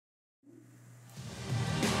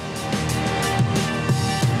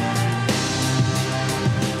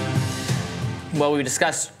Well, we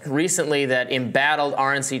discussed recently that embattled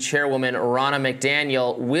RNC Chairwoman Ronna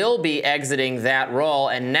McDaniel will be exiting that role,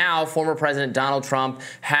 and now former President Donald Trump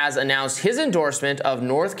has announced his endorsement of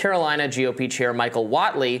North Carolina GOP Chair Michael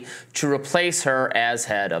Whatley to replace her as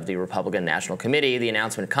head of the Republican National Committee. The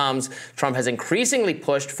announcement comes. Trump has increasingly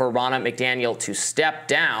pushed for Ronna McDaniel to step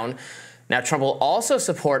down. Now, Trump will also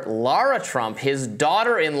support Lara Trump, his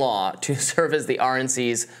daughter-in-law, to serve as the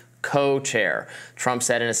RNC's co-chair. Trump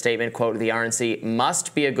said in a statement, quote, "The RNC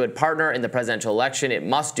must be a good partner in the presidential election. It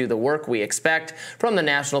must do the work we expect from the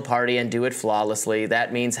national party and do it flawlessly.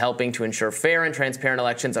 That means helping to ensure fair and transparent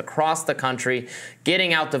elections across the country,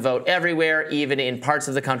 getting out the vote everywhere, even in parts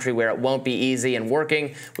of the country where it won't be easy, and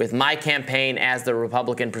working with my campaign as the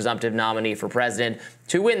Republican presumptive nominee for president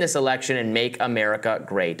to win this election and make America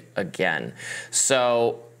great again."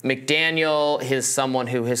 So McDaniel is someone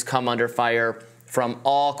who has come under fire from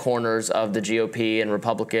all corners of the GOP and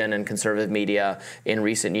Republican and conservative media in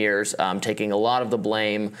recent years, taking a lot of the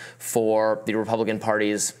blame for the Republican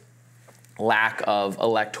Party's lack of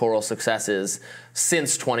electoral successes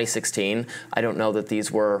since 2016. I don't know that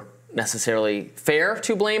these were necessarily fair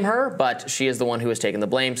to blame her, but she is the one who has taken the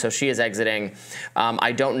blame, so she is exiting.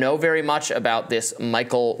 I don't know very much about this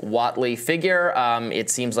Michael Whatley figure. It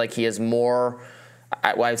seems like he is more,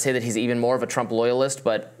 I would say that he's even more of a Trump loyalist,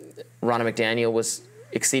 but Ronna McDaniel was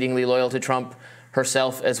exceedingly loyal to Trump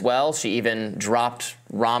herself as well. She even dropped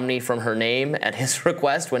Romney from her name at his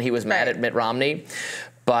request when he was mad at Mitt Romney.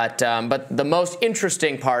 But the most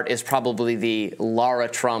interesting part is probably the Lara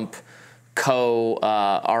Trump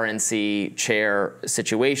co-RNC chair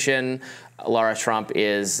situation. Lara Trump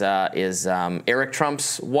is Eric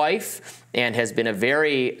Trump's wife and has been a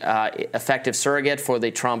very effective surrogate for the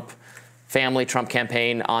Trump family, Trump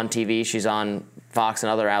campaign on TV. She's on Fox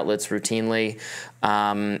and other outlets routinely.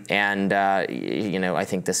 You know, I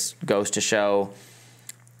think this goes to show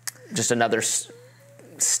just another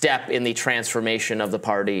step in the transformation of the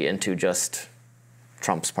party into just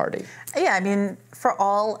Trump's party. Yeah, I mean, for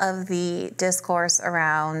all of the discourse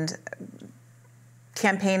around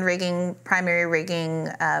campaign rigging, primary rigging,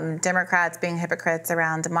 Democrats being hypocrites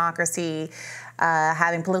around democracy,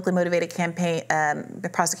 having politically motivated campaign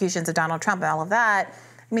prosecutions of Donald Trump and all of that,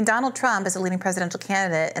 I mean, Donald Trump is a leading presidential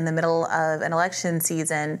candidate in the middle of an election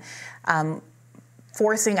season,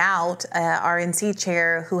 forcing out an RNC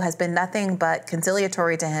chair who has been nothing but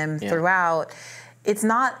conciliatory to him throughout. It's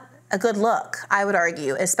not a good look, I would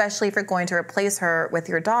argue, especially if you're going to replace her with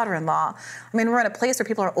your daughter-in-law. I mean, we're in a place where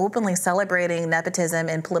people are openly celebrating nepotism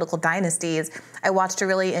in political dynasties. I watched a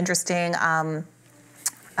really interesting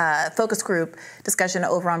focus group discussion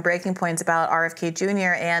over on Breaking Points about RFK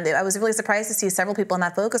Jr. And I was really surprised to see several people in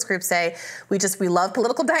that focus group say, we love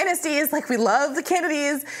political dynasties, like we love the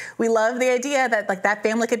Kennedys, we love the idea that like that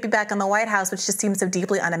family could be back in the White House, which just seems so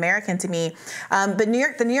deeply un-American to me. But the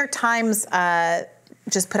New York Times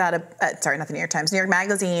just put out sorry, not the New York Times, New York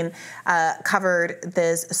Magazine covered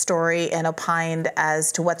this story and opined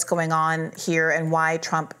as to what's going on here and why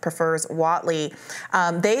Trump prefers Whatley.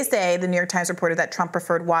 They say, the New York Times reported that Trump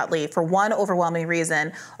preferred Whatley for one overwhelming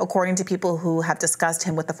reason. According to people who have discussed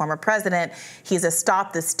him with the former president, he's a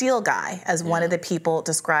stop the steal guy, as one of the people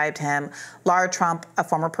described him. Lara Trump, a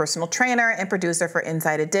former personal trainer and producer for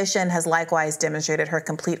Inside Edition, has likewise demonstrated her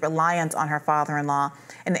complete reliance on her father-in-law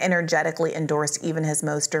and energetically endorsed even his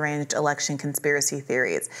most deranged election conspiracy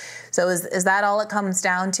theories. So is that all it comes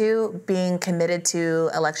down to, being committed to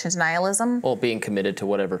election denialism? Well, being committed to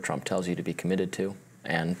whatever Trump tells you to be committed to.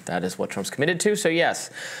 And that is what Trump's committed to. So, yes.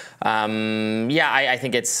 I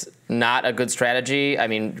think it's not a good strategy. I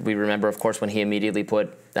mean, we remember, of course, when he immediately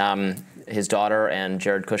put his daughter and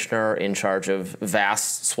Jared Kushner in charge of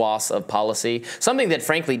vast swaths of policy, something that,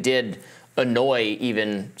 frankly, did annoy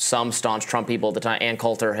even some staunch Trump people at the time. Ann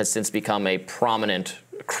Coulter has since become a prominent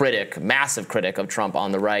critic, massive critic of Trump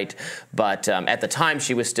on the right. But at the time,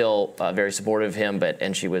 she was still very supportive of him,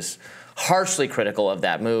 and she was harshly critical of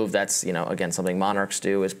that move. That's, you know, again, something monarchs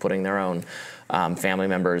do, is putting their own family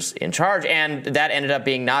members in charge. And that ended up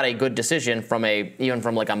being not a good decision even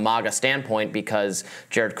from like a MAGA standpoint, because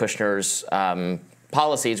Jared Kushner's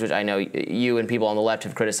policies, which I know you and people on the left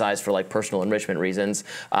have criticized for like personal enrichment reasons,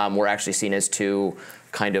 were actually seen as too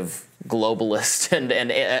kind of globalist and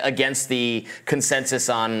against the consensus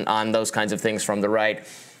on those kinds of things from the right.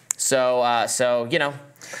 So you know.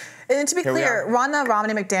 And to be clear, Ronna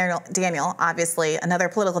McDaniel, obviously another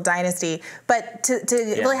political dynasty, but to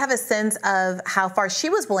really have a sense of how far she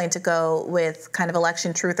was willing to go with kind of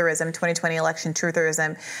election trutherism, 2020 election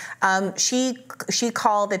trutherism, she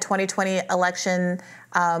called the 2020 election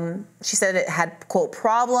She said it had, quote,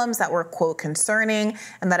 problems that were, quote, concerning,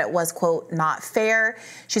 and that it was, quote, not fair.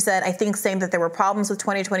 She said, I think saying that there were problems with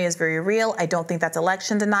 2020 is very real. I don't think that's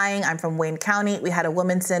election denying. I'm from Wayne County. We had a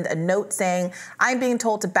woman send a note saying, I'm being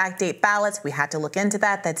told to backdate ballots. We had to look into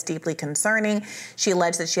that. That's deeply concerning. She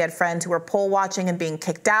alleged that she had friends who were poll watching and being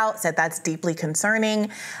kicked out, said that's deeply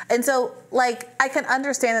concerning. And so, like, I can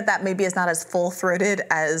understand that that maybe is not as full-throated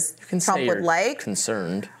as Trump would like.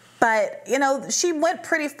 Concerned. But, you know, she went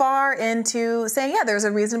pretty far into saying, yeah, there's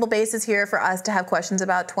a reasonable basis here for us to have questions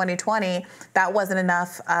about 2020. That wasn't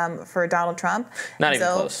enough for Donald Trump. Not even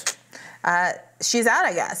close. She's out,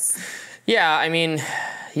 I guess. Yeah, I mean,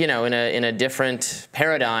 you know, in a different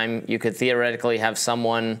paradigm, you could theoretically have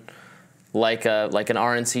someone like an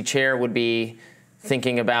RNC chair would be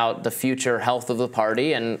thinking about the future health of the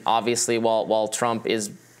party. And obviously, while Trump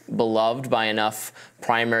is beloved by enough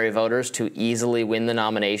primary voters to easily win the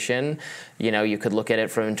nomination, you know, you could look at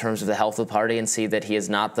it in terms of the health of the party and see that he is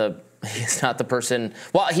not the person.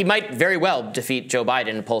 Well, he might very well defeat Joe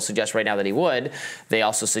Biden. Polls suggest right now that he would. They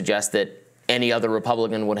also suggest that any other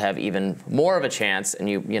Republican would have even more of a chance. And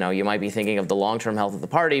you might be thinking of the long-term health of the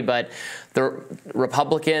party, but the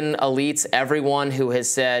Republican elites, everyone who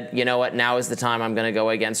has said, you know what, now is the time I'm going to go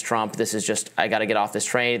against Trump. This is just, I got to get off this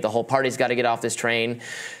train. The whole party's got to get off this train.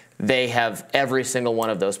 Every single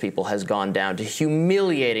one of those people has gone down to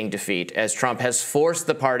humiliating defeat as Trump has forced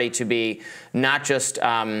the party to be not just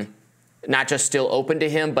still open to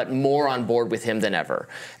him, but more on board with him than ever.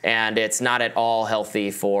 And it's not at all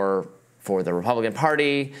healthy for the Republican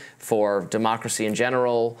Party, for democracy in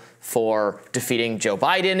general, for defeating Joe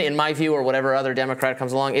Biden, in my view, or whatever other Democrat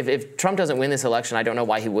comes along. If Trump doesn't win this election, I don't know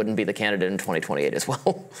why he wouldn't be the candidate in 2028 as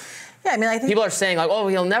well. Yeah, I mean, I think people are saying, like, oh,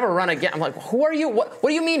 he'll never run again. I'm like, who are you? What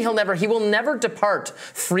do you mean he'll never? He will never depart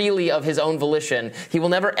freely of his own volition. He will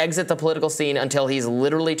never exit the political scene until he's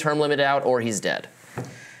literally term limited out or he's dead.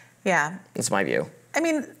 Yeah. That's my view. I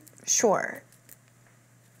mean, sure.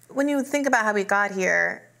 When you think about how we got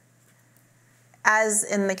here, as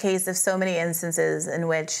in the case of so many instances in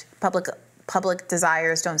which public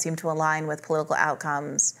desires don't seem to align with political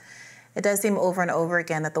outcomes, it does seem over and over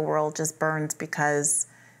again that the world just burns because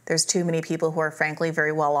there's too many people who are frankly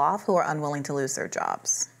very well off who are unwilling to lose their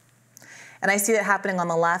jobs. And I see it happening on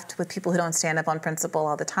the left with people who don't stand up on principle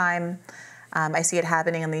all the time. I see it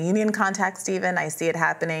happening in the union context even. I see it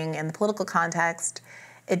happening in the political context.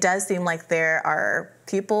 It does seem like there are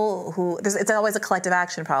people who, it's always a collective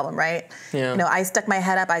action problem, right? Yeah. You know, I stuck my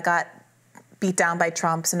head up, I got beat down by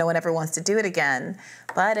Trump, so no one ever wants to do it again.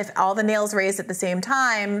 But if all the nails raised at the same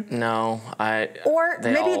time,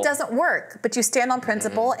 it doesn't work, but you stand on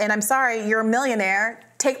principle, and I'm sorry, you're a millionaire,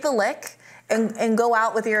 take the lick and go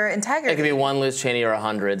out with your integrity. It could be one Liz Cheney or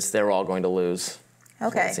hundreds. They're all going to lose.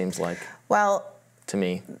 Okay. It seems like. Well, to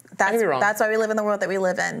me. That's why we live in the world that we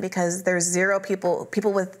live in, because there's zero people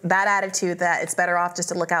with that attitude that it's better off just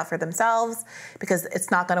to look out for themselves because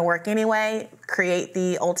it's not going to work anyway, create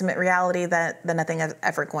the ultimate reality that nothing is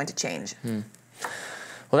ever going to change.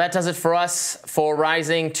 Well, that does it for us for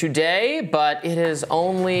Rising today, but it is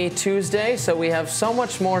only Tuesday, so we have so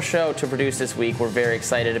much more show to produce this week. We're very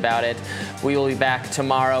excited about it. We will be back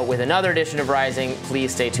tomorrow with another edition of Rising.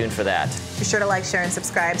 Please stay tuned for that. Be sure to like, share, and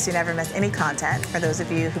subscribe so you never miss any content. For those of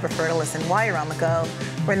you who prefer to listen while you're on the go,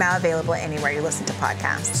 we're now available anywhere you listen to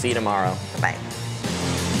podcasts. See you tomorrow. Bye-bye.